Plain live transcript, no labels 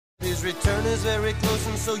His return is very close,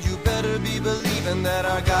 and so you better be believing that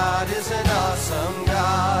our God is an awesome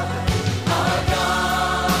God. Our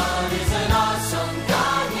God is an awesome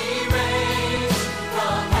God. He reigns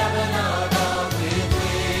from heaven above with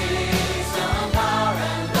wisdom, power,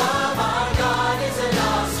 and love. Our God is an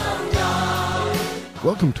awesome God.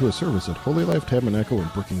 Welcome to a service at Holy Life Tabernacle in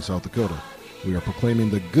Brookings, South Dakota. We are proclaiming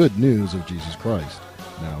the good news of Jesus Christ.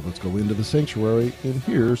 Now let's go into the sanctuary, and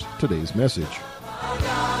here's today's message. Our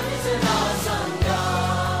God is an awesome God.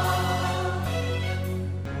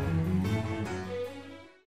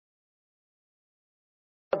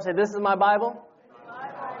 Say, this is my Bible.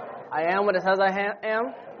 I am what it says I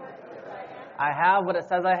am. I have what it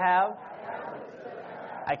says I have.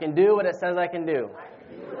 I can do what it says I can do.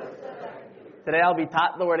 Today I'll be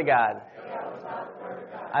taught the Word of God.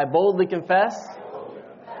 I boldly confess.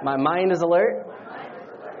 My mind is alert.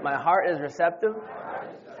 My heart is receptive.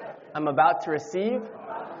 I'm about to receive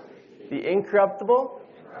the incorruptible,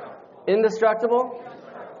 indestructible,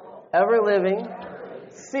 ever-living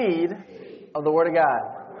seed of the Word of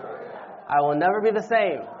God. I will never be the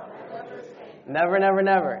same. Never, never,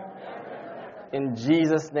 never. In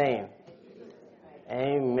Jesus' name.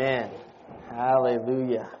 Amen.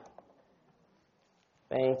 Hallelujah.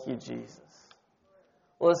 Thank you, Jesus.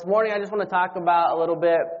 Well, this morning I just want to talk about a little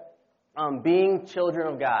bit being children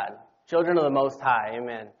of God, children of the Most High.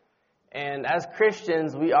 Amen. And as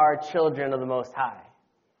Christians, we are children of the Most High.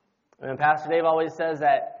 And Pastor Dave always says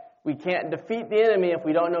that we can't defeat the enemy if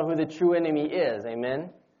we don't know who the true enemy is. Amen.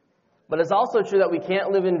 But it's also true that we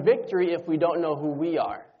can't live in victory if we don't know who we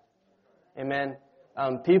are. Amen.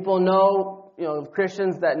 People know,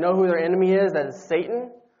 Christians that know who their enemy is, that is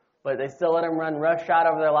Satan, but they still let him run roughshod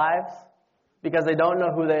over their lives because they don't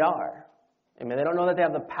know who they are. Amen. They don't know that they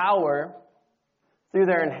have the power through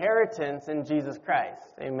their inheritance in Jesus Christ.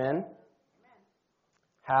 Amen.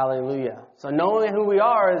 Hallelujah. So knowing who we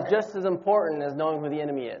are is just as important as knowing who the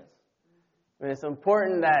enemy is. I mean, it's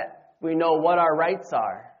important that we know what our rights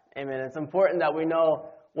are. Amen. It's important that we know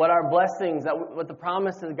what our blessings, what the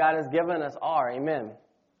promises God has given us are. Amen.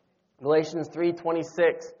 Galatians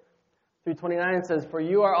 3:26 through 29 says, "For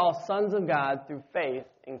you are all sons of God through faith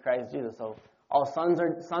in Christ Jesus." So all sons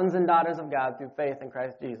are sons and daughters of God through faith in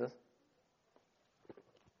Christ Jesus.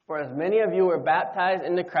 "For as many of you who were baptized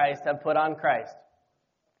into Christ have put on Christ.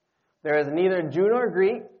 There is neither Jew nor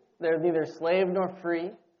Greek, there is neither slave nor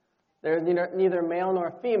free, there is neither male nor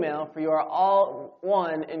female, for you are all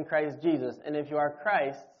one in Christ Jesus. And if you are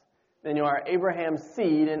Christ's, then you are Abraham's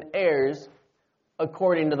seed and heirs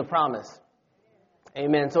according to the promise."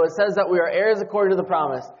 Amen. So it says that we are heirs according to the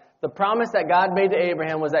promise. The promise that God made to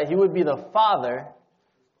Abraham was that he would be the father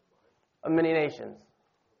of many nations.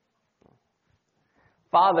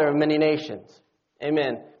 Father of many nations.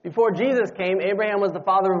 Amen. Before Jesus came, Abraham was the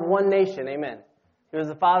father of one nation. Amen. He was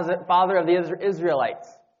the father of the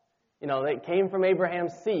Israelites. They came from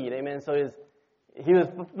Abraham's seed. Amen. So he was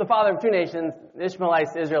the father of two nations, the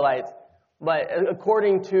Ishmaelites, the Israelites. But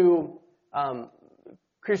according to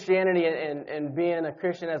Christianity and being a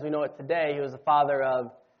Christian as we know it today, he was the father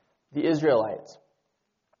of the Israelites.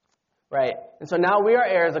 Right? And so now we are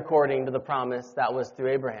heirs according to the promise that was through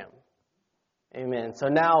Abraham. Amen. So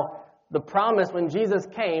now the promise, when Jesus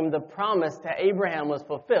came, the promise to Abraham was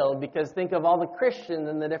fulfilled, because think of all the Christians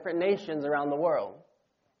in the different nations around the world.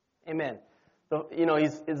 Amen.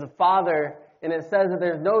 He's a father, and it says that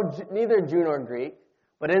there's neither Jew nor Greek,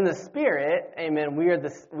 but in the Spirit, amen,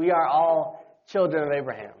 we are all children of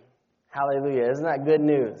Abraham. Hallelujah. Isn't that good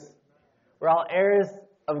news? We're all heirs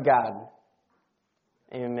of God.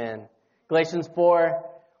 Amen. Galatians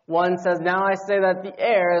 4:1 says, "Now I say that the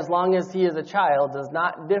heir, as long as he is a child, does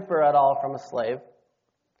not differ at all from a slave,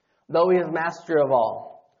 though he is master of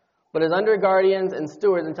all, but is under guardians and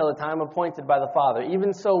stewards until the time appointed by the Father.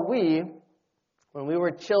 Even so we, when we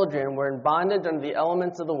were children, were in bondage under the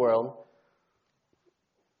elements of the world.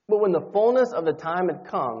 But when the fullness of the time had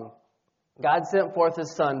come, God sent forth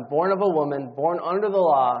His Son, born of a woman, born under the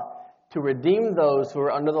law, to redeem those who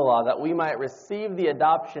were under the law, that we might receive the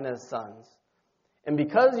adoption as sons. And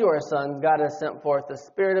because you are sons, God has sent forth the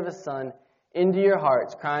Spirit of His Son into your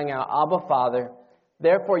hearts, crying out, 'Abba, Father.'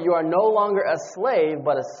 Therefore you are no longer a slave,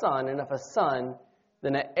 but a son, and if a son,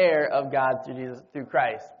 then an heir of God through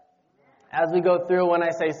Christ." As we go through, when I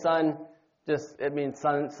say son, it means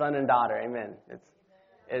son and daughter. Amen.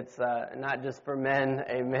 It's not just for men.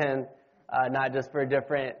 Amen. Not just for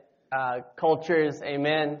different cultures.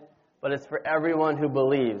 Amen. But it's for everyone who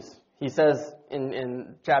believes. He says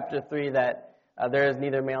in chapter 3 that there is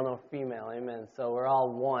neither male nor female. Amen. So we're all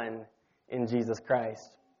one in Jesus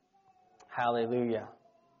Christ. Hallelujah.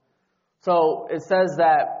 So it says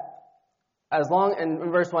that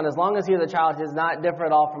in verse 1, as long as he is a child, he does not differ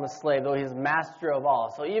at all from a slave, though he is master of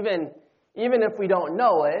all. So even if we don't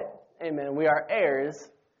know it, amen, we are heirs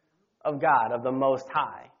of God, of the Most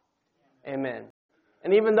High. Amen.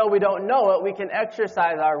 And even though we don't know it, we can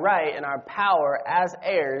exercise our right and our power as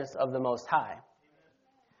heirs of the Most High.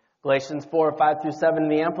 Galatians 4, 5 through 7 in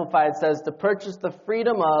the Amplified says, to purchase the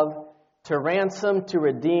freedom of, to ransom, to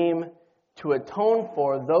redeem, to atone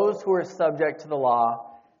for those who are subject to the law,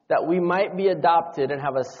 that we might be adopted and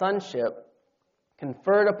have a sonship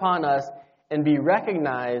conferred upon us and be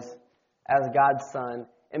recognized as God's Son.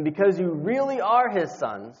 And because you really are His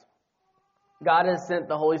sons, God has sent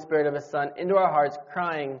the Holy Spirit of His Son into our hearts,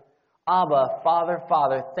 crying, Abba, Father,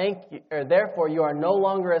 Father, therefore you are no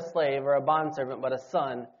longer a slave or a bondservant, but a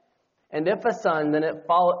son. And if a son, then it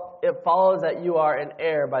follows that you are an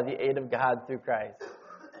heir by the aid of God through Christ.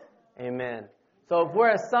 Amen. So if we're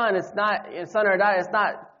a son, it's not a son or a daughter, it's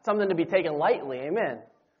not something to be taken lightly. Amen.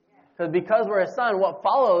 Because we're a son, what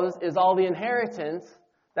follows is all the inheritance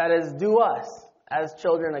that is due us as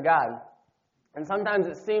children of God. And sometimes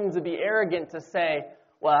it seems to be arrogant to say,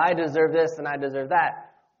 well, I deserve this and I deserve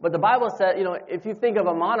that. But the Bible says, if you think of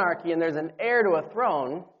a monarchy and there's an heir to a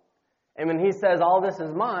throne, and when he says, all this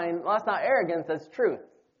is mine, well, that's not arrogance, that's truth.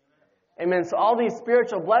 Amen. So all these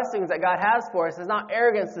spiritual blessings that God has for us is not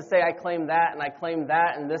arrogance to say, I claim that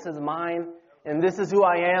and this is mine and this is who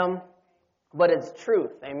I am, but it's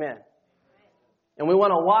truth. Amen. And we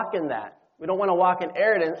want to walk in that. We don't want to walk in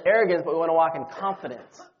arrogance, but we want to walk in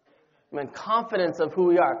confidence. Amen. Confidence of who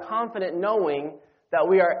we are. Confident knowing that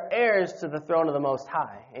we are heirs to the throne of the Most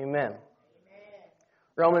High. Amen.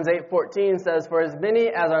 Romans 8:14 says, for as many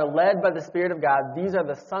as are led by the Spirit of God, these are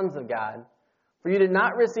the sons of God. For you did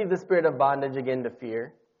not receive the spirit of bondage again to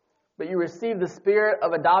fear, but you received the Spirit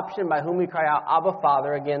of adoption by whom we cry out, Abba,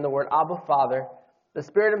 Father. Again, the word Abba, Father. The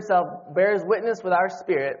Spirit Himself bears witness with our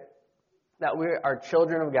spirit that we are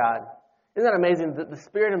children of God. Isn't that amazing? The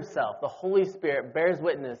Spirit Himself, the Holy Spirit, bears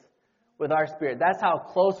witness with our spirit. That's how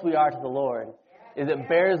close we are to the Lord. Is it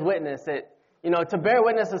bears witness. To bear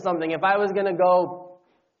witness is something. If I was going to go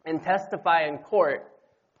and testify in court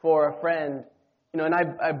for a friend, and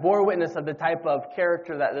I bore witness of the type of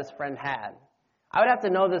character that this friend had, I would have to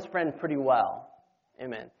know this friend pretty well.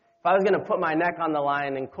 Amen. If I was going to put my neck on the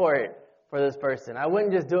line in court for this person, I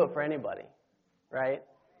wouldn't just do it for anybody, right?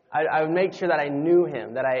 I would make sure that I knew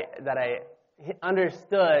him, that I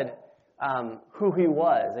understood who he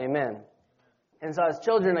was. Amen. And so as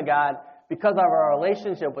children of God, because of our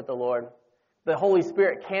relationship with the Lord, the Holy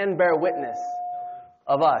Spirit can bear witness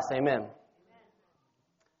of us. Amen.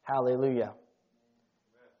 Hallelujah.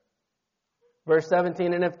 Verse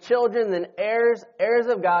 17, and if children, then heirs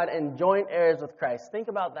of God and joint heirs with Christ. Think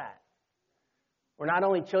about that. We're not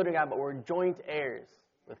only children of God, but we're joint heirs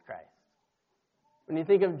with Christ. When you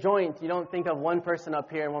think of joint, you don't think of one person up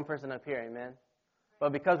here and one person up here. Amen.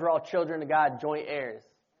 But because we're all children of God, joint heirs.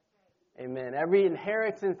 Amen. Every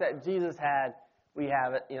inheritance that Jesus had, we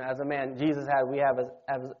have it. As a man, Jesus had, we have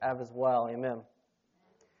as well. Amen.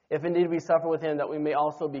 If indeed we suffer with Him, that we may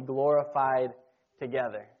also be glorified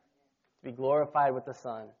together. To be glorified with the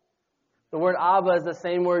Son. The word Abba is the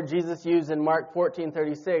same word Jesus used in Mark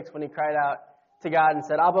 14:36 when He cried out to God and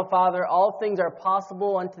said, Abba, Father, all things are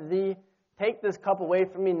possible unto Thee. Take this cup away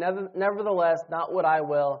from me. Nevertheless, not what I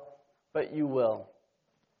will, but You will.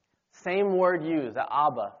 Same word used,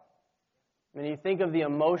 Abba. When you think of the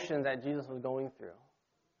emotions that Jesus was going through.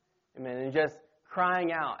 Amen. And just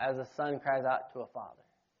crying out as a son cries out to a father.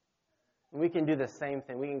 And we can do the same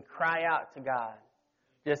thing. We can cry out to God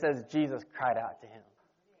just as Jesus cried out to Him.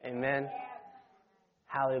 Amen.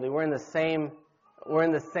 Hallelujah. We're in the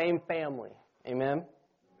same family. Amen.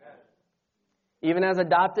 Even as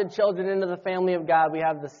adopted children into the family of God, we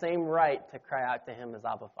have the same right to cry out to Him as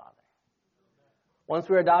Abba, Father. Once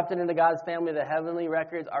we're adopted into God's family, the heavenly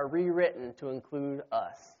records are rewritten to include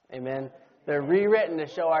us. Amen. They're rewritten to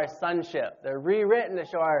show our sonship. They're rewritten to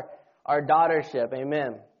show our daughtership.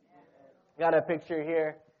 Amen. Got a picture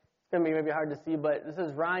here. It's going to be maybe hard to see, but this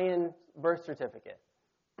is Ryan's birth certificate.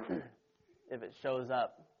 If it shows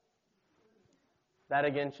up. That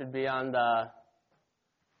again should be on the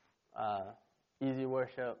Easy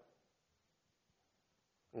Worship.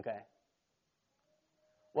 Okay.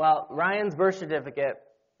 Well, Ryan's birth certificate,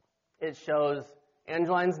 it shows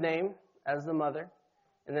Angeline's name as the mother,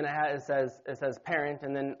 and then it says parent,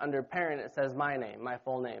 and then under parent it says my name, my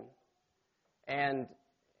full name. And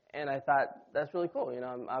I thought that's really cool.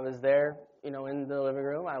 I was there, in the living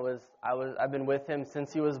room. I've been with him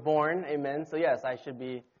since he was born. Amen. So yes, I should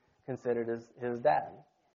be considered as his dad.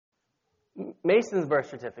 Mason's birth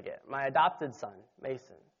certificate, my adopted son,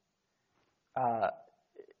 Mason.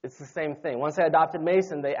 it's the same thing. Once they adopted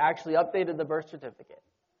Mason, they actually updated the birth certificate.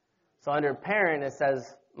 So under parent, it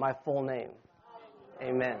says my full name.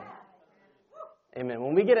 Amen. Amen.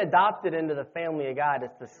 When we get adopted into the family of God,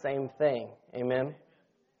 it's the same thing. Amen.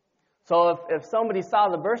 So if somebody saw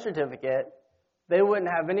the birth certificate, they wouldn't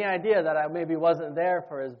have any idea that I maybe wasn't there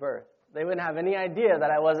for his birth. They wouldn't have any idea that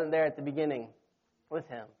I wasn't there at the beginning with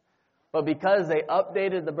him. But because they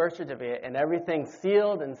updated the birth certificate and everything's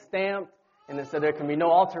sealed and stamped, and it said there can be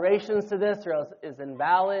no alterations to this or else it's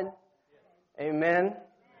invalid. Amen.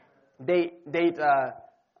 Date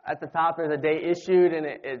at the top there's a date issued, and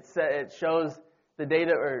it shows the date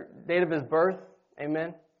of his birth.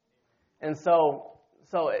 Amen. And so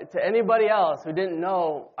to anybody else who didn't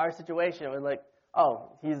know our situation, it was like,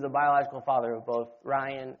 oh, he's the biological father of both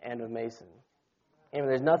Ryan and of Mason. Amen.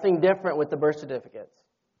 There's nothing different with the birth certificates.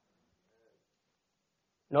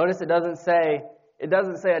 Notice it doesn't say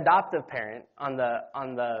adoptive parent on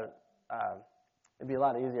the it'd be a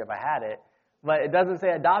lot easier if I had it, but it doesn't say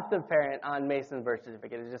adoptive parent on Mason's birth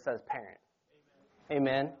certificate. It just says parent.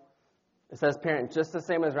 Amen. It says parent, just the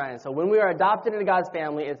same as Ryan. So when we are adopted into God's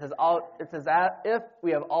family, it says as if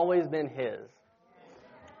we have always been His.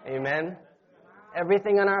 Amen.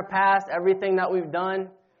 Everything in our past, everything that we've done,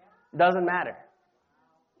 doesn't matter.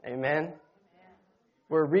 Amen.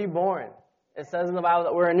 We're reborn. It says in the Bible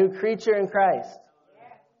that we're a new creature in Christ.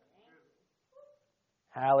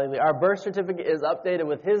 Hallelujah. Our birth certificate is updated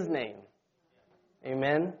with His name.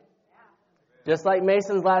 Amen. Just like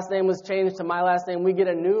Mason's last name was changed to my last name, we get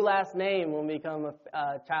a new last name when we become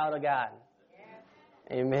a child of God.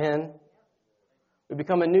 Amen. We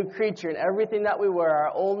become a new creature, and everything that we were,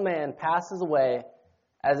 our old man, passes away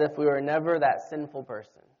as if we were never that sinful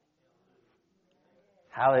person.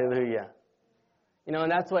 Hallelujah. You know,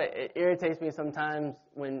 and that's what it irritates me sometimes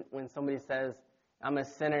when somebody says, I'm a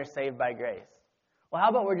sinner saved by grace. Well, how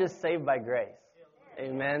about we're just saved by grace?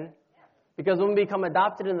 Amen. Because when we become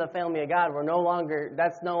adopted in the family of God,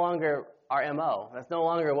 that's no longer our MO. That's no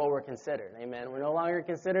longer what we're considered. Amen. We're no longer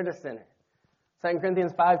considered a sinner. 2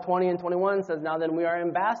 Corinthians 5:20 and 21 says, now then we are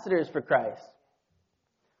ambassadors for Christ.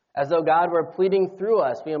 As though God were pleading through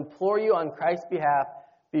us, we implore you on Christ's behalf,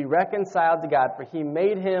 be reconciled to God, for He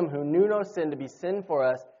made Him who knew no sin to be sin for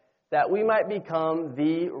us, that we might become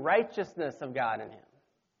the righteousness of God in Him.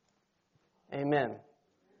 Amen.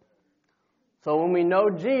 So when we know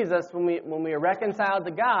Jesus, when we are reconciled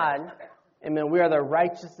to God, amen, we are the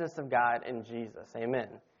righteousness of God in Jesus. Amen.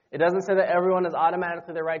 It doesn't say that everyone is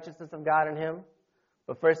automatically the righteousness of God in Him,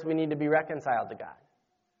 but first we need to be reconciled to God.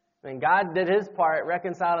 I mean, God did His part,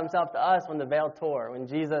 reconciled Himself to us when the veil tore, when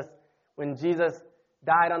Jesus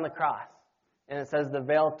died on the cross. And it says the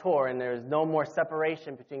veil tore, and there is no more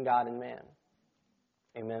separation between God and man.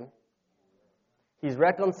 Amen. He's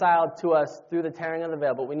reconciled to us through the tearing of the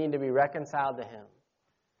veil, but we need to be reconciled to Him.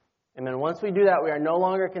 Amen. Once we do that, we are no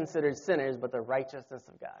longer considered sinners, but the righteousness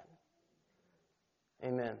of God.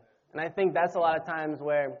 Amen. And I think that's a lot of times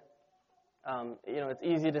where, it's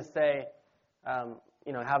easy to say,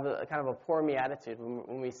 have a kind of a poor me attitude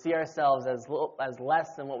when we see ourselves as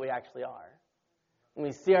less than what we actually are. When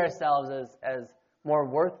we see ourselves as more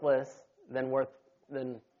worthless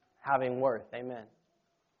than having worth. Amen.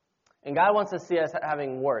 And God wants to see us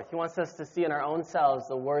having worth. He wants us to see in our own selves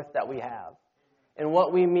the worth that we have and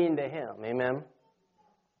what we mean to Him. Amen.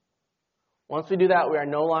 Once we do that, we are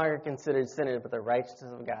no longer considered sinners, but the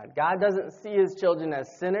righteousness of God. God doesn't see His children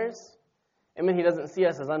as sinners. Amen. He doesn't see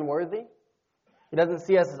us as unworthy. He doesn't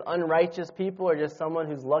see us as unrighteous people or just someone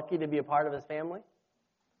who's lucky to be a part of His family.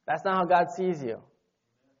 That's not how God sees you.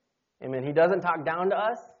 Amen. He doesn't talk down to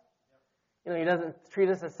us. He doesn't treat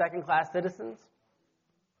us as second-class citizens.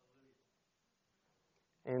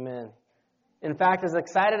 Amen. In fact, as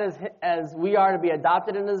excited as we are to be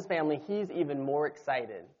adopted into His family, He's even more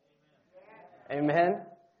excited. Amen.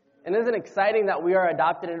 And isn't it exciting that we are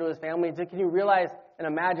adopted into His family? Can you realize and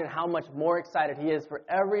imagine how much more excited He is for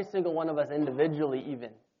every single one of us individually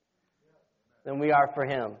even than we are for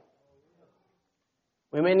Him?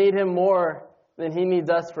 We may need Him more than He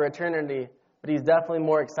needs us for eternity, but He's definitely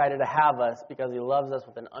more excited to have us because He loves us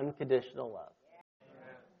with an unconditional love.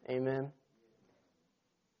 Amen.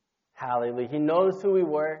 Hallelujah. He knows who we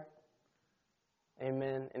were.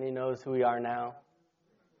 Amen. And He knows who we are now.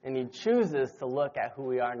 And He chooses to look at who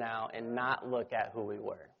we are now and not look at who we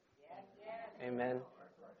were. Amen.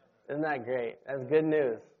 Isn't that great? That's good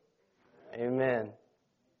news. Amen.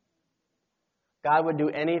 God would do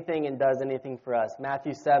anything and does anything for us.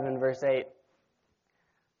 Matthew 7, verse 8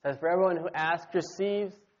 says, for everyone who asks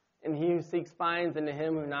receives, and he who seeks finds, and to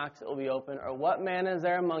him who knocks it will be open. Or what man is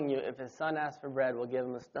there among you, if his son asks for bread, will give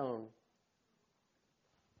him a stone?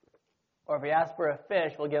 Or if he asks for a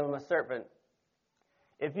fish, we'll give him a serpent.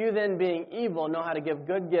 If you then, being evil, know how to give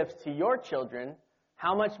good gifts to your children,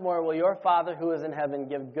 how much more will your Father who is in heaven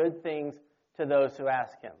give good things to those who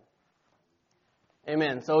ask him?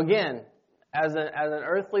 Amen. So again, as an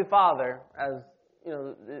earthly father, as you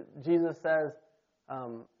know, Jesus says,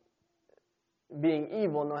 being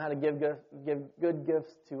evil, know how to give good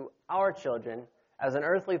gifts to our children. As an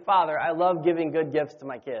earthly father, I love giving good gifts to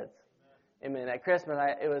my kids. Amen. At Christmas,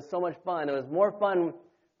 it was so much fun. It was more fun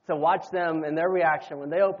to watch them and their reaction when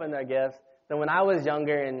they opened their gifts than when I was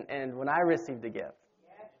younger and when I received a gift.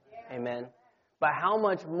 Amen. But how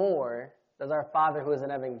much more does our Father who is in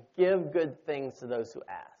heaven give good things to those who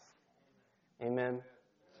ask? Amen.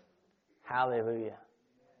 Hallelujah.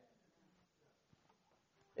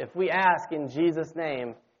 If we ask in Jesus'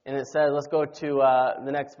 name, and it says, let's go to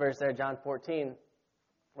the next verse there, John 14.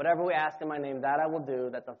 Whatever we ask in my name, that I will do,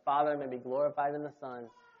 that the Father may be glorified in the Son.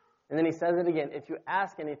 And then he says it again, if you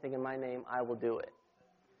ask anything in my name, I will do it.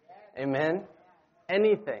 Amen?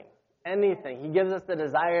 Anything. Anything. He gives us the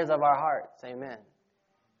desires of our hearts. Amen.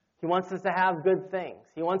 He wants us to have good things.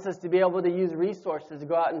 He wants us to be able to use resources to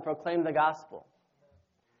go out and proclaim the gospel.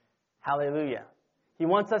 Hallelujah. He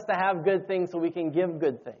wants us to have good things so we can give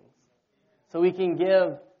good things. So we can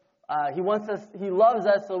give, He loves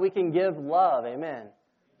us so we can give love. Amen.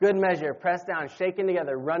 Good measure, pressed down, shaken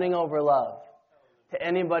together, running over love to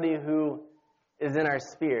anybody who is in our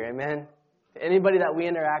sphere. Amen. To anybody that we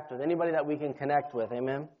interact with, anybody that we can connect with.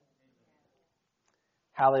 Amen.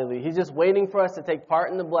 Hallelujah. He's just waiting for us to take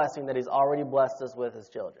part in the blessing that He's already blessed us with as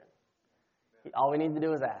children. All we need to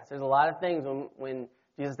do is ask. There's a lot of things when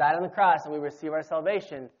Jesus died on the cross and we receive our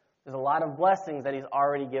salvation, there's a lot of blessings that He's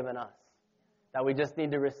already given us that we just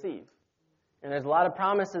need to receive. And there's a lot of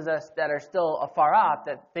promises that are still afar off,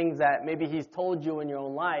 that things that maybe He's told you in your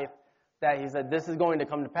own life, that He said, this is going to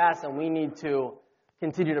come to pass, and we need to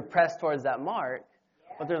continue to press towards that mark.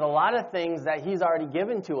 But there's a lot of things that He's already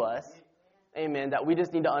given to us, amen, that we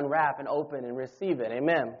just need to unwrap and open and receive it,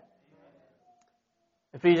 amen.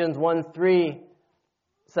 Ephesians 1:3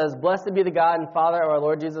 says, blessed be the God and Father of our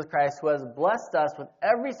Lord Jesus Christ, who has blessed us with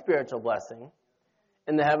every spiritual blessing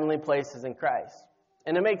in the heavenly places in Christ.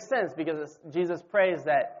 And it makes sense because Jesus prays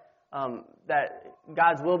that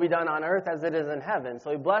God's will be done on earth as it is in heaven. So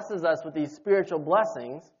He blesses us with these spiritual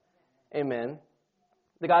blessings. Amen.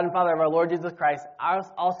 The God and Father of our Lord Jesus Christ,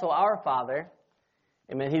 also our Father.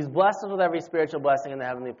 Amen. He's blessed us with every spiritual blessing in the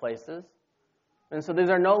heavenly places. And so these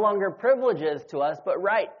are no longer privileges to us, but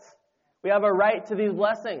rights. We have a right to these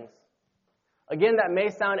blessings. Again, that may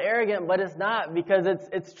sound arrogant, but it's not, because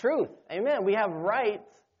it's truth. Amen. We have rights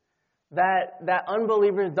that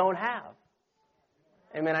unbelievers don't have.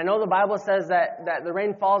 Amen. I know the Bible says that the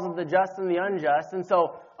rain falls on the just and the unjust, and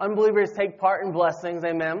so unbelievers take part in blessings.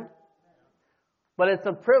 Amen. But it's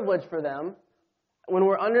a privilege for them. When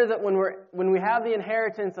we have the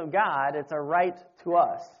inheritance of God, it's a right to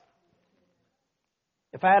us.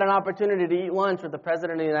 If I had an opportunity to eat lunch with the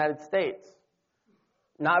President of the United States,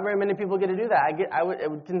 not very many people get to do that. I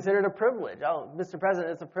would consider it a privilege. Oh, Mr.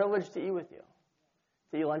 President, it's a privilege to eat with you,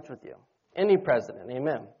 to eat lunch with you. Any president,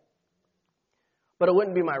 amen. But it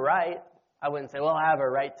wouldn't be my right. I wouldn't say, well, I have a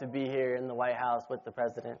right to be here in the White House with the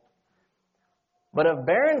president. But if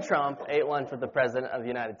Barron Trump ate lunch with the President of the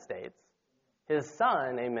United States, his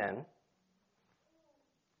son, amen,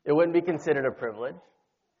 it wouldn't be considered a privilege.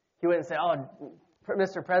 He wouldn't say, oh,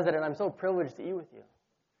 Mr. President, I'm so privileged to eat with you.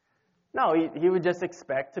 No, he would just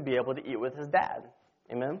expect to be able to eat with his dad.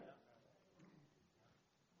 Amen?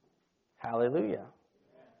 Hallelujah.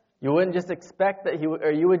 You wouldn't just expect that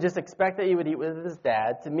you would just expect that he would eat with his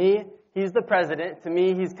dad. To me, he's the president. To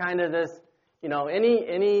me, he's kind of this,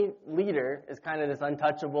 any leader is kind of this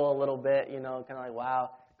untouchable a little bit, kind of like,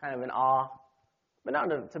 wow, kind of in awe. But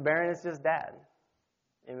no, to Barron, it's just dad.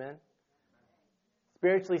 Amen?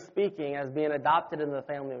 Spiritually speaking, as being adopted into the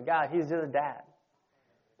family of God, he's just dad.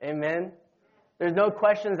 Amen? There's no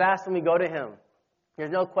questions asked when we go to him.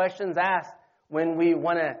 There's no questions asked when we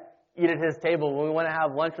want to eat at his table, when we want to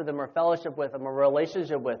have lunch with him or fellowship with him or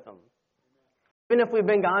relationship with him. Even if we've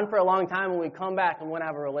been gone for a long time and we come back and want to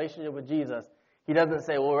have a relationship with Jesus, he doesn't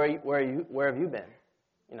say, well, where have you been?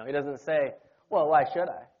 He doesn't say, well, why should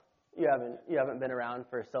I? You haven't been around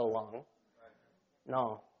for so long.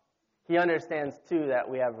 No. He understands, too, that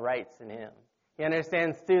we have rights in him. He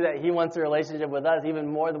understands, too, that he wants a relationship with us even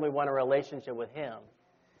more than we want a relationship with him.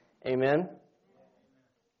 Amen?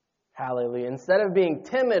 Hallelujah. Instead of being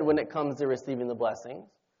timid when it comes to receiving the blessings,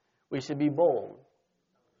 we should be bold.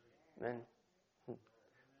 Amen?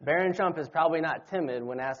 Barron Trump is probably not timid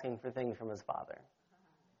when asking for things from his father.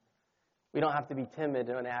 We don't have to be timid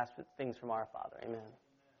and ask things from our Father. Amen.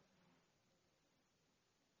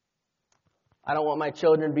 I don't want my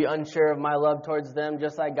children to be unsure of my love towards them,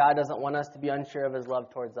 just like God doesn't want us to be unsure of His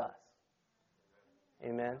love towards us.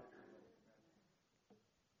 Amen.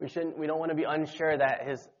 We don't want to be unsure that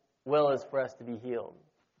His will is for us to be healed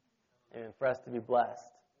and for us to be blessed.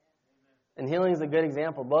 And healing is a good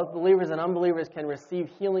example. Both believers and unbelievers can receive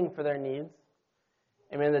healing for their needs.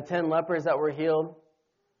 Amen. The 10 lepers that were healed,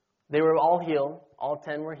 they were all healed. All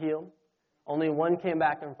 10 were healed. Only one came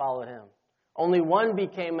back and followed Him. Only one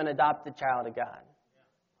became an adopted child of God.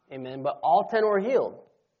 Amen. But all 10 were healed.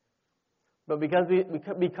 But because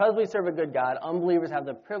we serve a good God, unbelievers have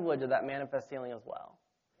the privilege of that manifest healing as well.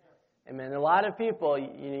 Amen. A lot of people,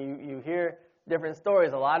 you hear different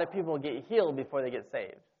stories. A lot of people get healed before they get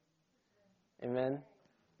saved. Amen.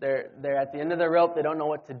 They're at the end of their rope. They don't know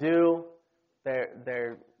what to do.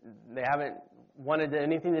 They haven't wanted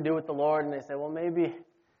anything to do with the Lord, and they say, well,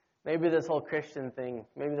 maybe this whole Christian thing,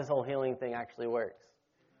 maybe this whole healing thing actually works.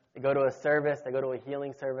 They go to a service, they go to a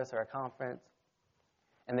healing service or a conference,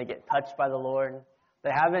 and they get touched by the Lord.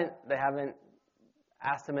 They haven't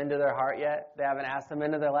asked Him into their heart yet. They haven't asked Him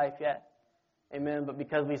into their life yet. Amen. But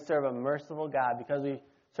because we serve a merciful God, because we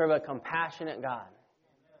serve a compassionate God,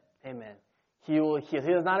 amen, He will heal.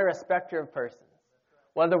 He is not a respecter of persons.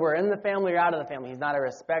 Whether we're in the family or out of the family, He's not a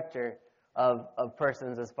respecter of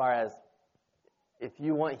persons as far as if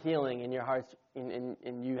you want healing in your hearts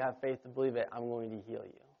and you have faith to believe it, I'm going to heal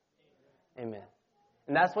you. Amen.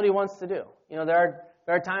 And that's what He wants to do. There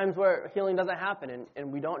are times where healing doesn't happen,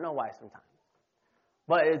 and we don't know why sometimes.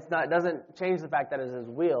 But it doesn't change the fact that it is His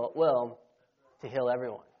will to heal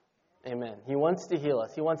everyone. Amen. He wants to heal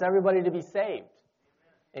us. He wants everybody to be saved.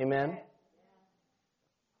 Amen.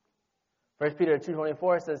 1 Peter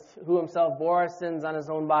 2:24 says, who Himself bore our sins on His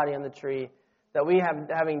own body on the tree, that we,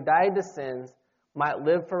 having died to sins, might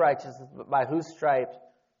live for righteousness, by whose stripes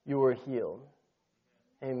you were healed.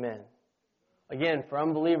 Amen. Again, for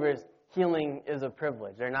unbelievers, healing is a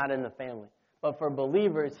privilege. They're not in the family. But for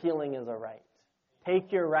believers, healing is a right.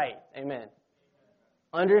 Take your right. Amen.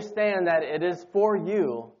 Understand that it is for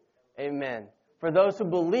you. Amen. For those who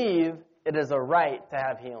believe, it is a right to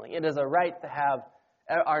have healing. It is a right to have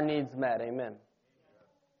our needs met. Amen.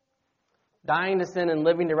 Dying to sin and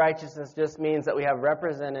living to righteousness just means that we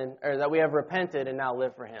have repented and now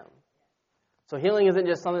live for Him. So healing isn't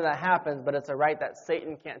just something that happens, but it's a right that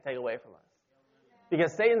Satan can't take away from us.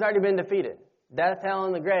 Because Satan's already been defeated. Death, hell,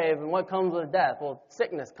 and the grave. And what comes with death? Well,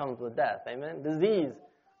 sickness comes with death. Amen. Disease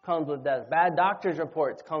comes with death. Bad doctor's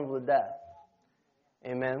reports comes with death.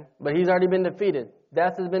 Amen. But He's already been defeated.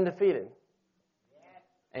 Death has been defeated.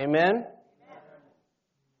 Amen.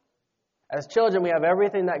 As children, we have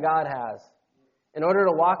everything that God has. In order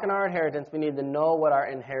to walk in our inheritance, we need to know what our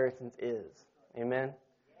inheritance is. Amen.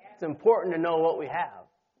 It's important to know what we have.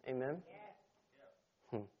 Amen.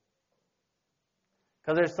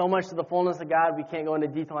 Because there's so much to the fullness of God, we can't go into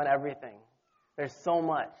detail on everything. There's so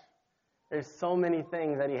much. There's so many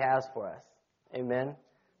things that He has for us. Amen.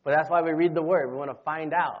 But that's why we read the Word. We want to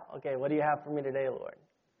find out, okay, what do you have for me today, Lord?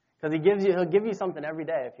 Because He'll give you something every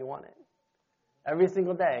day if you want it. Every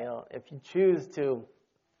single day. If you choose to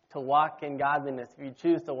walk in godliness, if you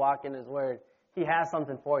choose to walk in His Word, He has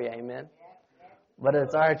something for you. Amen. But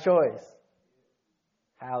it's our choice.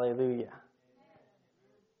 Hallelujah.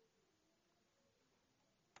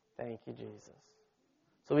 Thank you, Jesus.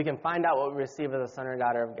 So we can find out what we receive as a son or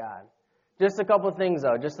daughter of God. Just a couple things,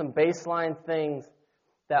 though. Just some baseline things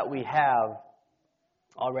that we have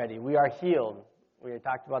already. We are healed. We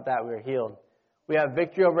talked about that. We are healed. We have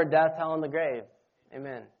victory over death, hell, and the grave.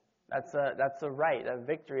 Amen. That's a right. That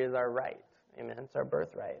victory is our right. Amen. It's our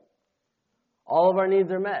birthright. All of our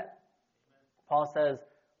needs are met. Paul says,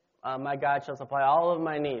 my God shall supply all of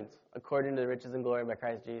my needs according to the riches and glory by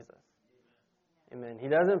Christ Jesus. Amen. He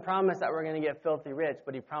doesn't promise that we're going to get filthy rich,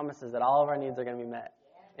 but He promises that all of our needs are going to be met.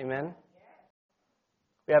 Amen.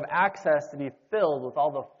 We have access to be filled with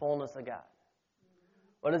all the fullness of God.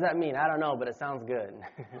 What does that mean? I don't know, but it sounds good.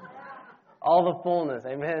 All the fullness.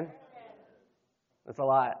 Amen. That's a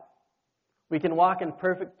lot. We can walk in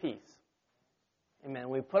perfect peace. Amen.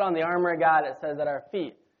 We put on the armor of God. It says that our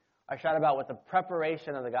feet are shod about with the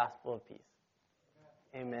preparation of the gospel of peace.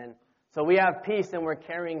 Amen. So we have peace and we're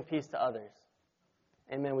carrying peace to others.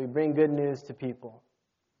 Amen. We bring good news to people.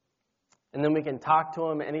 And then we can talk to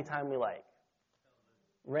them anytime we like.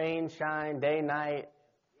 Rain, shine, day, night,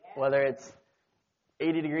 whether it's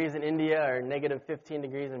 80 degrees in India or negative 15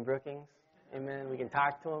 degrees in Brookings. Amen. We can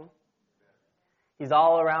talk to Him. He's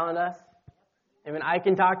all around us. Amen. I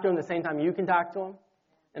can talk to Him the same time you can talk to Him,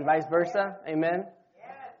 and vice versa. Amen.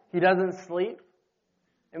 He doesn't sleep.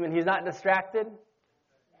 Amen. He's not distracted.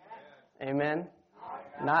 Amen.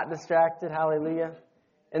 Not distracted. Hallelujah.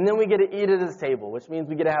 And then we get to eat at his table, which means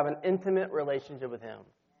we get to have an intimate relationship with him.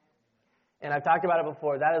 And I've talked about it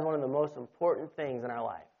before. That is one of the most important things in our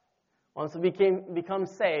life. Once we become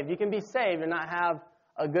saved, you can be saved and not have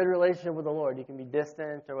a good relationship with the Lord. You can be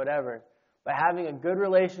distant or whatever. But having a good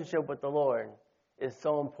relationship with the Lord is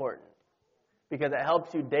so important because it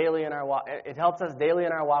helps you daily in our walk. It helps us daily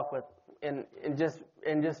in our walk with in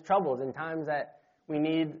just troubles, in times that we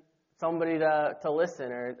need somebody to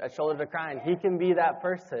listen or a shoulder to cry on. He can be that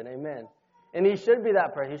person. Amen. And he should be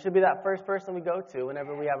that person. He should be that first person we go to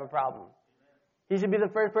whenever we have a problem. He should be the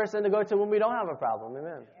first person to go to when we don't have a problem.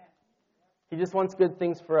 Amen. He just wants good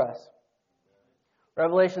things for us.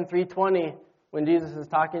 Revelation 3:20, when Jesus is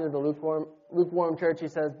talking to the lukewarm church, he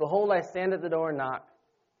says, "Behold, I stand at the door and knock.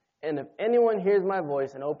 And if anyone hears my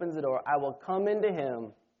voice and opens the door, I will come into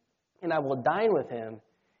him, and I will dine with him,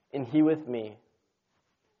 and he with me."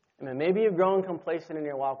 Amen. Maybe you've grown complacent in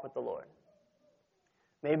your walk with the Lord.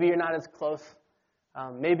 Maybe you're not as close.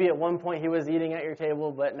 Maybe at one point he was eating at your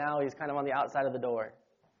table, but now he's kind of on the outside of the door.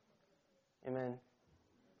 Amen.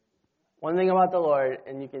 One thing about the Lord,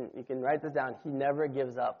 and you can write this down, he never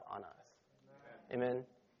gives up on us. Amen.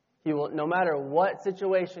 He will, no matter what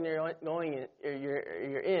situation you're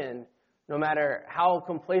in, no matter how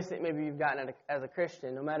complacent maybe you've gotten as a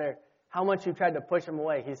Christian, no matter how much you've tried to push him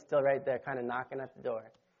away, he's still right there kind of knocking at the door.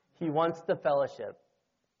 He wants the fellowship.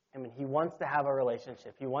 I mean, he wants to have a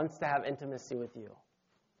relationship. He wants to have intimacy with you.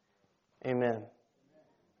 Amen.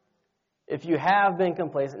 If you have been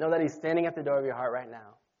complacent, know that he's standing at the door of your heart right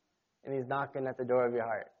now. And he's knocking at the door of your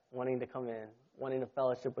heart, wanting to come in, wanting to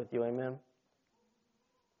fellowship with you. Amen.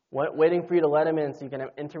 Waiting for you to let him in so you can have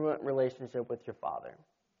an intimate relationship with your Father.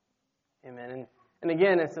 Amen. And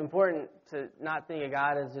again, it's important to not think of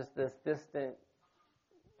God as just this distant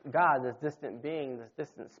God, this distant being, this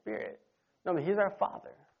distant spirit. No, but he's our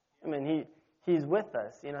Father. I mean, he's with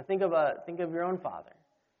us. You know, think of your own father.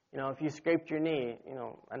 You know, if you scraped your knee, you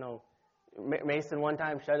know, I know Mason one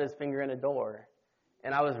time shut his finger in a door,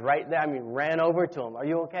 and I was right there. I mean, ran over to him. Are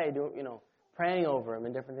you okay? Praying over him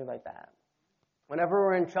and different things like that. Whenever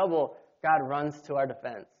we're in trouble, God runs to our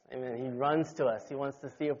defense. Amen. He runs to us. He wants to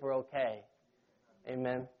see if we're okay.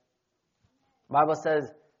 Amen. The Bible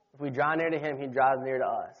says if we draw near to him, he draws near to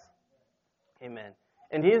us. Amen.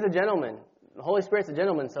 And he is a gentleman. The Holy Spirit's a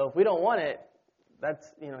gentleman, so if we don't want it,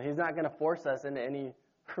 he's not going to force us into any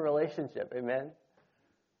relationship. Amen.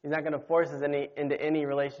 He's not going to force us into any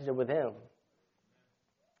relationship with him.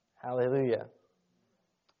 Hallelujah.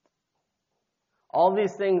 All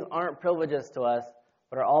these things aren't privileges to us,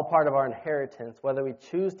 but are all part of our inheritance. Whether we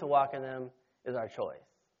choose to walk in them is our choice.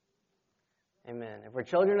 Amen. If we're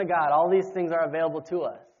children of God, all these things are available to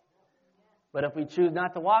us. But if we choose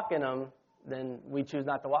not to walk in them, then we choose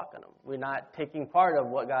not to walk in them. We're not taking part of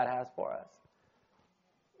what God has for us.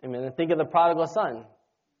 Amen. And think of the prodigal son,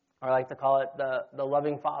 or I like to call it the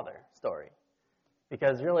loving father story.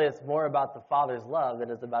 Because really it's more about the father's love than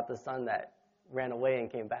it's about the son that ran away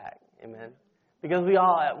and came back. Amen. Because we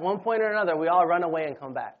all, at one point or another, we all run away and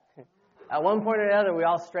come back. At one point or another, we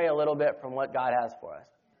all stray a little bit from what God has for us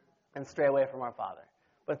and stray away from our Father.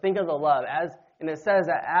 But think of the love. And it says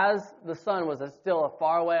that as the son was still a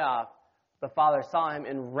far way off, the father saw him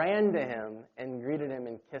and ran to him and greeted him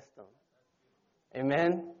and kissed him.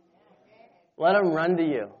 Amen? Let him run to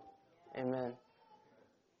you. Amen.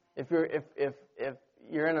 If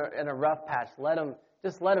you're in a rough patch, let him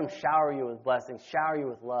shower you with blessings, shower you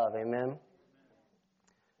with love. Amen.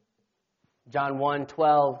 John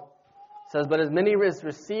 1:12 says, "But as many as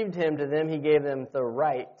received him, to them he gave them the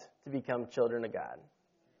right to become children of God.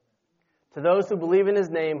 To those who believe in his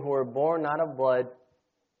name, who were born not of blood,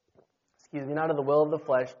 not of the will of the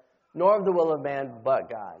flesh, nor of the will of man, but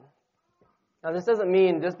God." Now this doesn't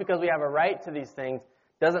mean just because we have a right to these things,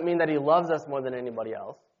 doesn't mean that he loves us more than anybody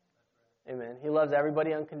else. Amen. He loves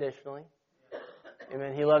everybody unconditionally.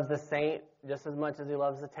 Amen. He loves the saint just as much as he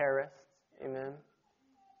loves the terrorist. Amen.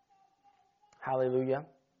 Hallelujah.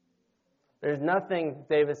 There's nothing,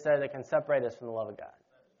 David said, that can separate us from the love of God.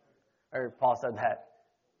 Or Paul said that.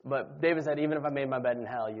 But David said, even if I made my bed in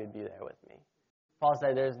hell, you'd be there with me. Paul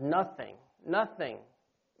said, there's nothing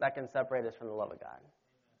that can separate us from the love of God.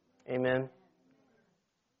 Amen.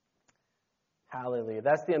 Hallelujah.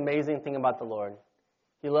 That's the amazing thing about the Lord.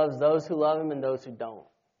 He loves those who love him and those who don't.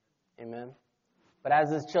 Amen. But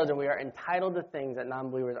as his children, we are entitled to things that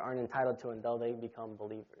non-believers aren't entitled to until they become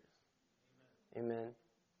believers. Amen.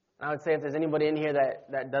 And I would say if there's anybody in here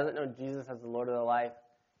that doesn't know Jesus as the Lord of their life,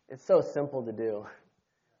 it's so simple to do.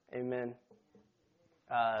 Amen.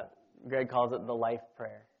 Greg calls it the life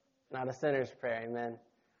prayer. Not a sinner's prayer, amen.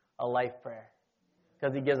 A life prayer.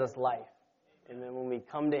 Because he gives us life. Amen. When we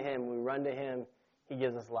come to him, we run to him, he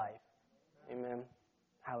gives us life. Amen.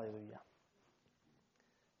 Hallelujah.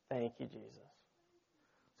 Thank you, Jesus.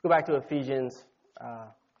 Let's go back to Ephesians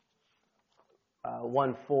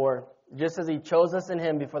 1:4. Just as he chose us in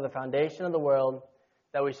him before the foundation of the world,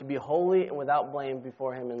 that we should be holy and without blame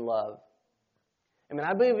before him in love. Amen.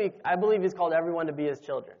 I believe he's called everyone to be his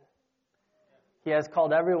children. He has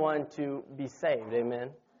called everyone to be saved.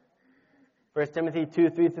 Amen. 1 Timothy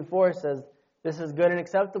 2:3-4 says, "This is good and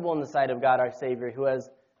acceptable in the sight of God our Savior, who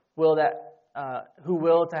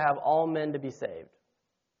will to have all men to be saved."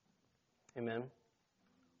 Amen.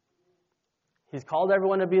 He's called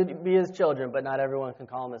everyone to be his children, but not everyone can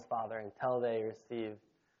call him his father until they receive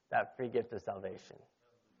that free gift of salvation.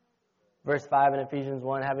 Verse 5 in Ephesians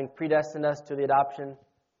 1, having predestined us to the adoption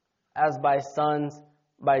as by sons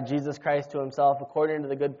by Jesus Christ to himself, according to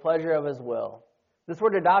the good pleasure of his will. This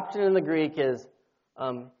word adoption in the Greek is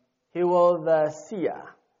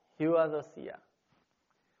huiothesia,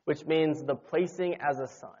 which means the placing as a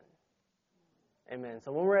son. Amen.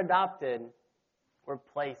 So when we're adopted, we're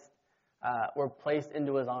placed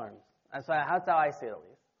into his arms. That's how I see it, at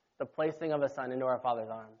least. The placing of a son into our Father's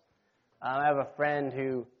arms. I have a friend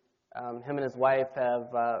who, him and his wife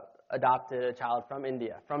have adopted a child from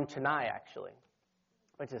India, from Chennai actually,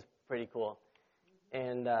 which is pretty cool.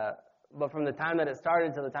 And but from the time that it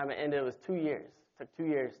started to the time it ended, it was 2 years. It took 2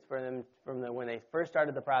 years for them when they first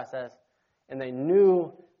started the process, and they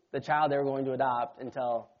knew the child they were going to adopt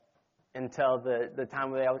until the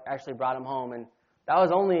time where they actually brought him home. And that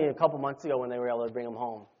was only a couple months ago when they were able to bring him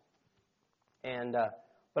home. And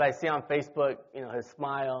but I see on Facebook, his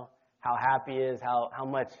smile, how happy he is, how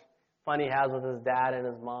much fun he has with his dad and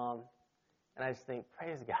his mom. And I just think,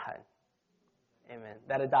 praise God. Amen.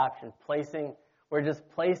 That adoption, we're just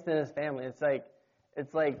placed in his family. It's like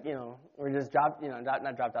we're just dropped,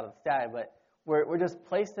 not dropped out of the sky, but we're just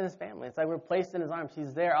placed in his family. It's like we're placed in his arms.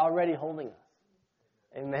 He's there already holding us.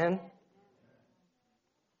 Amen.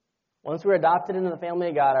 Once we're adopted into the family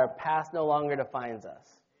of God, our past no longer defines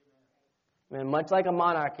us. Amen. Much like a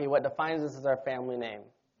monarchy, what defines us is our family name.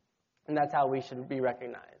 And that's how we should be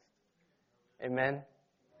recognized. Amen.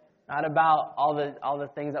 Not about all the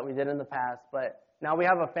things that we did in the past, but now we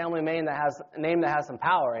have a family name that has some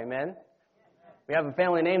power. Amen. We have a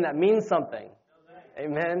family name that means something.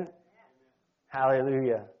 Amen.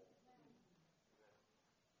 Hallelujah.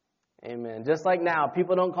 Amen. Just like now,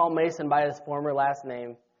 people don't call Mason by his former last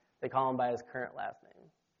name; they call him by his current last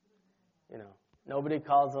name. Nobody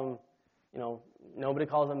calls him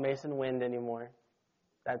Mason Wind anymore.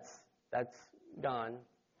 That's gone.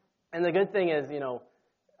 And the good thing is,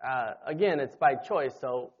 again, it's by choice.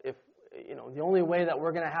 So if the only way that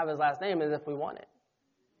we're going to have his last name is if we want it.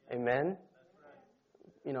 Amen.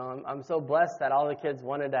 I'm so blessed that all the kids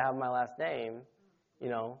wanted to have my last name,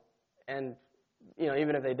 and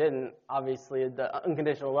even if they didn't, obviously the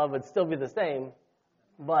unconditional love would still be the same,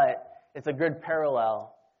 but it's a good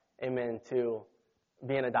parallel, amen, to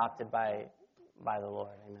being adopted by the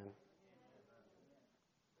Lord. Amen.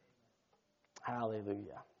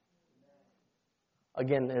 Hallelujah.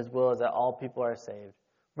 Again, his will is that all people are saved.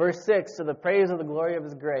 Verse 6, to the praise of the glory of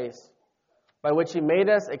his grace, by which he made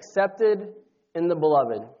us accepted in the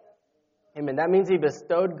beloved. Amen. That means he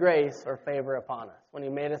bestowed grace or favor upon us. When he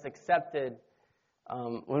made us accepted,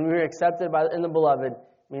 when we were accepted in the beloved,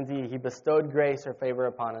 means he bestowed grace or favor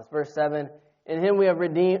upon us. Verse 7, in him we have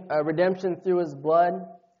redemption through his blood,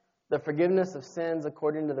 the forgiveness of sins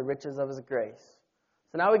according to the riches of his grace.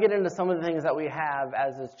 So now we get into some of the things that we have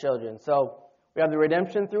as his children. So we have the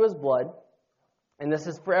redemption through his blood, and this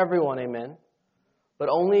is for everyone, amen, but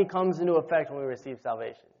only comes into effect when we receive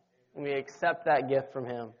salvation, when we accept that gift from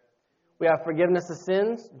him. We have forgiveness of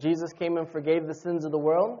sins. Jesus came and forgave the sins of the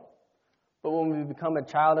world, but when we become a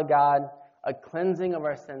child of God, a cleansing of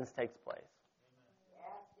our sins takes place.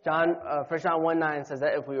 1 John 1:9 says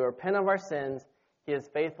that if we repent of our sins, he is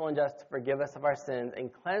faithful and just to forgive us of our sins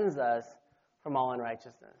and cleanse us from all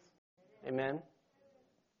unrighteousness. Amen.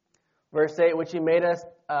 Verse 8, which he made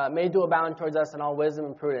to abound towards us in all wisdom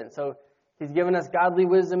and prudence. So he's given us godly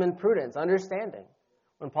wisdom and prudence, understanding.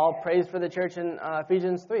 When Paul prays for the church in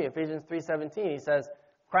Ephesians 3:17, he says,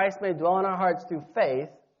 Christ may dwell in our hearts through faith,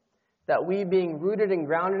 that we, being rooted and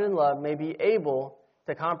grounded in love, may be able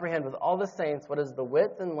to comprehend with all the saints what is the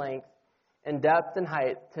width and length and depth and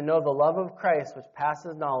height, to know the love of Christ which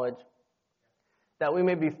passes knowledge, that we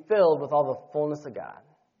may be filled with all the fullness of God.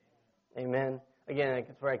 Amen. Again,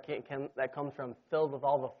 that's where that comes from, filled with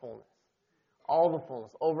all the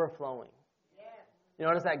fullness, overflowing. You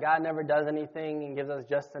notice that God never does anything and gives us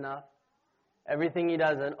just enough? Everything He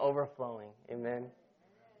does is overflowing. Amen.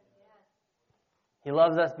 He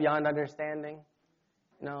loves us beyond understanding.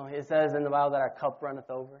 It says in the Bible that our cup runneth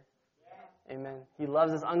over. Amen. He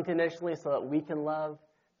loves us unconditionally so that we can love,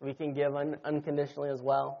 we can give unconditionally as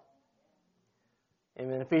well.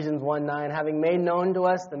 Amen. Ephesians 1:9, having made known to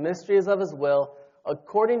us the mysteries of His will,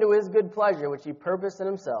 according to His good pleasure, which He purposed in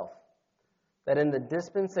Himself, that in the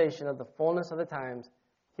dispensation of the fullness of the times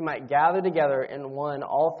He might gather together in one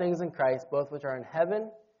all things in Christ, both which are in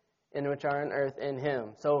heaven and which are on earth in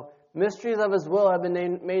Him. So mysteries of His will have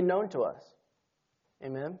been made known to us.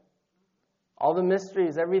 Amen. All the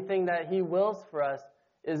mysteries, everything that He wills for us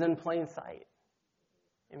is in plain sight.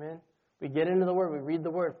 Amen. We get into the Word, we read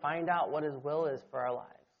the Word, find out what His will is for our lives.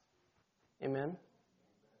 Amen.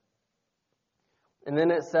 And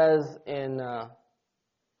then it says in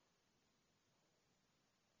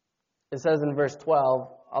verse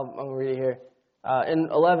 12, I'll read it here. In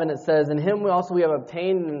 11 it says, in Him we have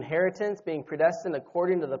obtained an inheritance, being predestined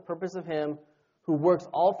according to the purpose of Him who works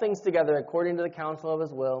all things together according to the counsel of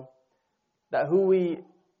His will, that who we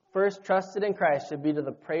first trusted in Christ should be to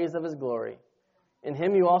the praise of His glory. In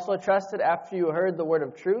Him you also trusted after you heard the word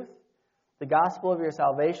of truth, the gospel of your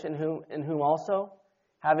salvation, in whom also,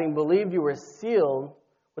 having believed, you were sealed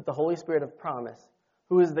with the Holy Spirit of promise,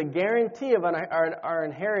 who is the guarantee of our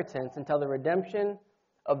inheritance until the redemption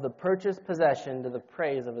of the purchased possession to the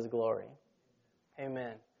praise of His glory.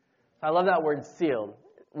 Amen. I love that word sealed.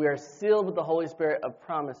 We are sealed with the Holy Spirit of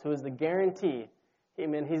promise, who is the guarantee.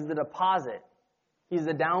 Amen. He's the deposit. He's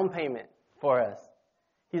the down payment for us.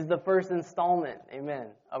 He's the first installment, amen,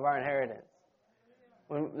 of our inheritance.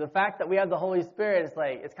 When the fact that we have the Holy Spirit,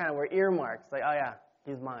 it's kind of, we're earmarked. It's like, oh yeah,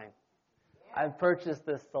 He's mine. I've purchased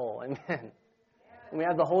this soul, amen. When we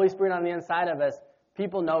have the Holy Spirit on the inside of us,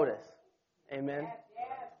 people notice, amen.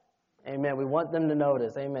 Amen. We want them to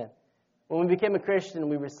notice, amen. When we became a Christian,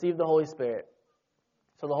 we received the Holy Spirit.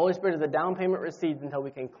 So the Holy Spirit is a down payment received until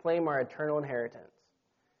we can claim our eternal inheritance.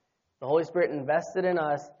 The Holy Spirit invested in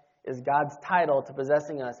us is God's title to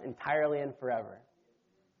possessing us entirely and forever.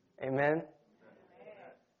 Amen?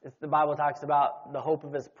 The Bible talks about the hope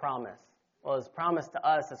of His promise. Well, His promise to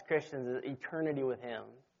us as Christians is eternity with Him.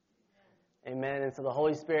 Amen? And so the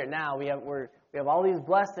Holy Spirit now, we have all these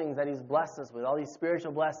blessings that He's blessed us with, all these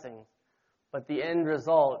spiritual blessings, but the end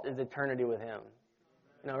result is eternity with Him.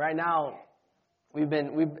 Right now, we've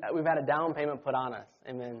had a down payment put on us.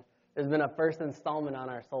 Amen? There's been a first installment on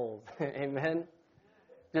our souls. Amen?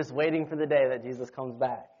 Just waiting for the day that Jesus comes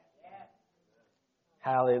back.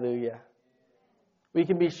 Hallelujah. We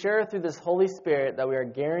can be sure through this Holy Spirit that we are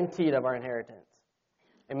guaranteed of our inheritance.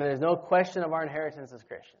 Amen. There's no question of our inheritance as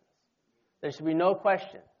Christians. There should be no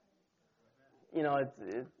question.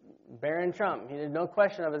 It's Barron Trump. There's no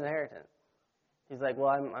question of his inheritance. He's like,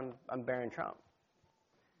 well, I'm Barron Trump.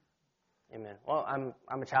 Amen. Well,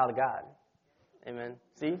 I'm a child of God. Amen.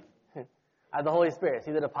 See? I have the Holy Spirit.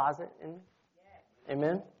 See the deposit in me?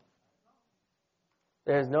 Amen?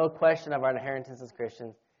 There is no question of our inheritance as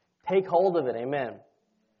Christians. Take hold of it. Amen.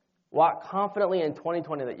 Walk confidently in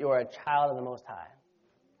 2020 that you are a child of the Most High.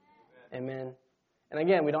 Amen. And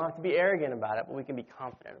again, we don't have to be arrogant about it, but we can be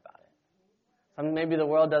confident about it. Maybe the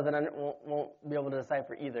world won't be able to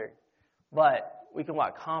decipher either. But we can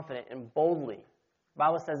walk confident and boldly. The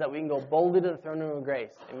Bible says that we can go boldly to the throne room of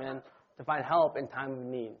grace. Amen. To find help in time of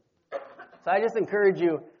need. So I just encourage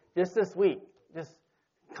you, just this week, just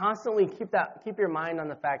constantly keep your mind on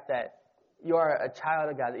the fact that you are a child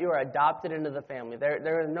of God, that you are adopted into the family.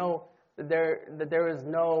 There is no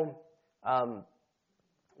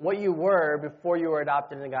what you were before you were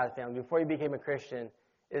adopted into God's family, before you became a Christian,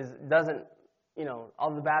 doesn't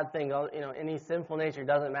all the bad things, any sinful nature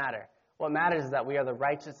doesn't matter. What matters is that we are the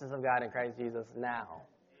righteousness of God in Christ Jesus now.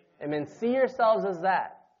 Amen. See yourselves as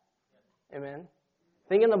that. Amen.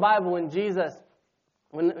 Think in the Bible when Jesus,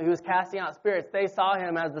 when He was casting out spirits, they saw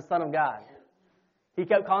Him as the Son of God. He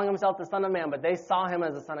kept calling Himself the Son of Man, but they saw Him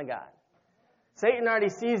as the Son of God. Satan already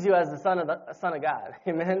sees you as the Son of God.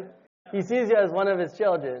 Amen. He sees you as one of His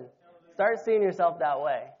children. Start seeing yourself that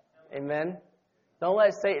way. Amen. Don't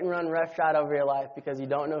let Satan run roughshod over your life because you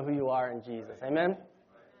don't know who you are in Jesus. Amen.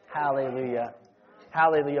 Hallelujah.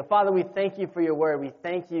 Hallelujah. Father, we thank You for Your word. We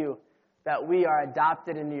thank You that we are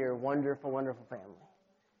adopted into Your wonderful, wonderful family.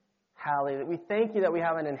 Hallelujah. We thank You that we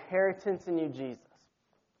have an inheritance in You, Jesus.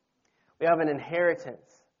 We have an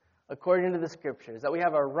inheritance according to the Scriptures, that we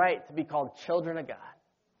have a right to be called children of God.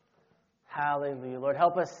 Hallelujah. Lord,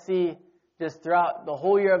 help us see just throughout the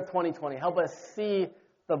whole year of 2020, help us see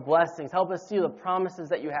the blessings. Help us see the promises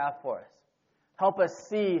that You have for us. Help us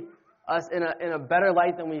see us in a better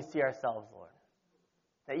light than we see ourselves, Lord.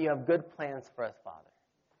 That you have good plans for us, Father.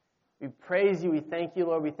 We praise you. We thank you,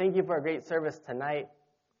 Lord. We thank you for a great service tonight,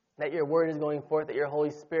 that your word is going forth, that your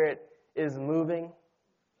Holy Spirit is moving.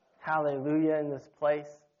 Hallelujah in this place.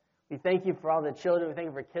 We thank you for all the children. We thank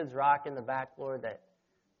you for Kids Rock in the back, Lord,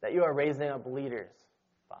 that you are raising up leaders,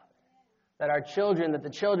 Father. That our children, that the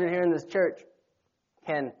children here in this church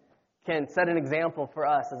can set an example for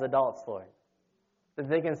us as adults, Lord. That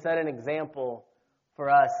they can set an example for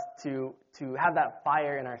us to have that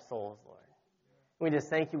fire in our souls, Lord. We just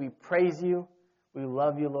thank you. We praise you. We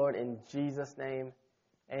love you, Lord. In Jesus' name,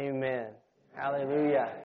 amen. Hallelujah.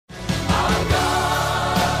 Our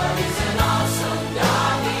God is an awesome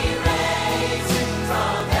God. He reigns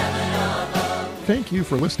from heaven above. Thank you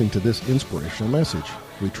for listening to this inspirational message.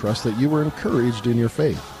 We trust that you were encouraged in your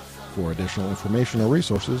faith. For additional information or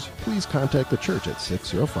resources, please contact the church at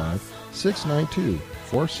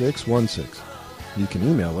 605-692-4616. You can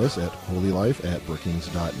email us at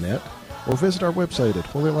holylife@brookings.net or visit our website at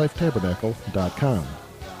holylifetabernacle.com.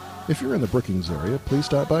 If you're in the Brookings area, please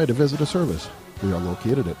stop by to visit a service. We are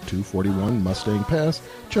located at 241 Mustang Pass,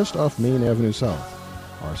 just off Main Avenue South.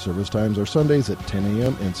 Our service times are Sundays at 10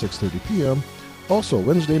 a.m. and 6:30 p.m., also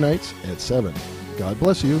Wednesday nights at 7. God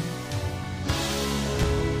bless you.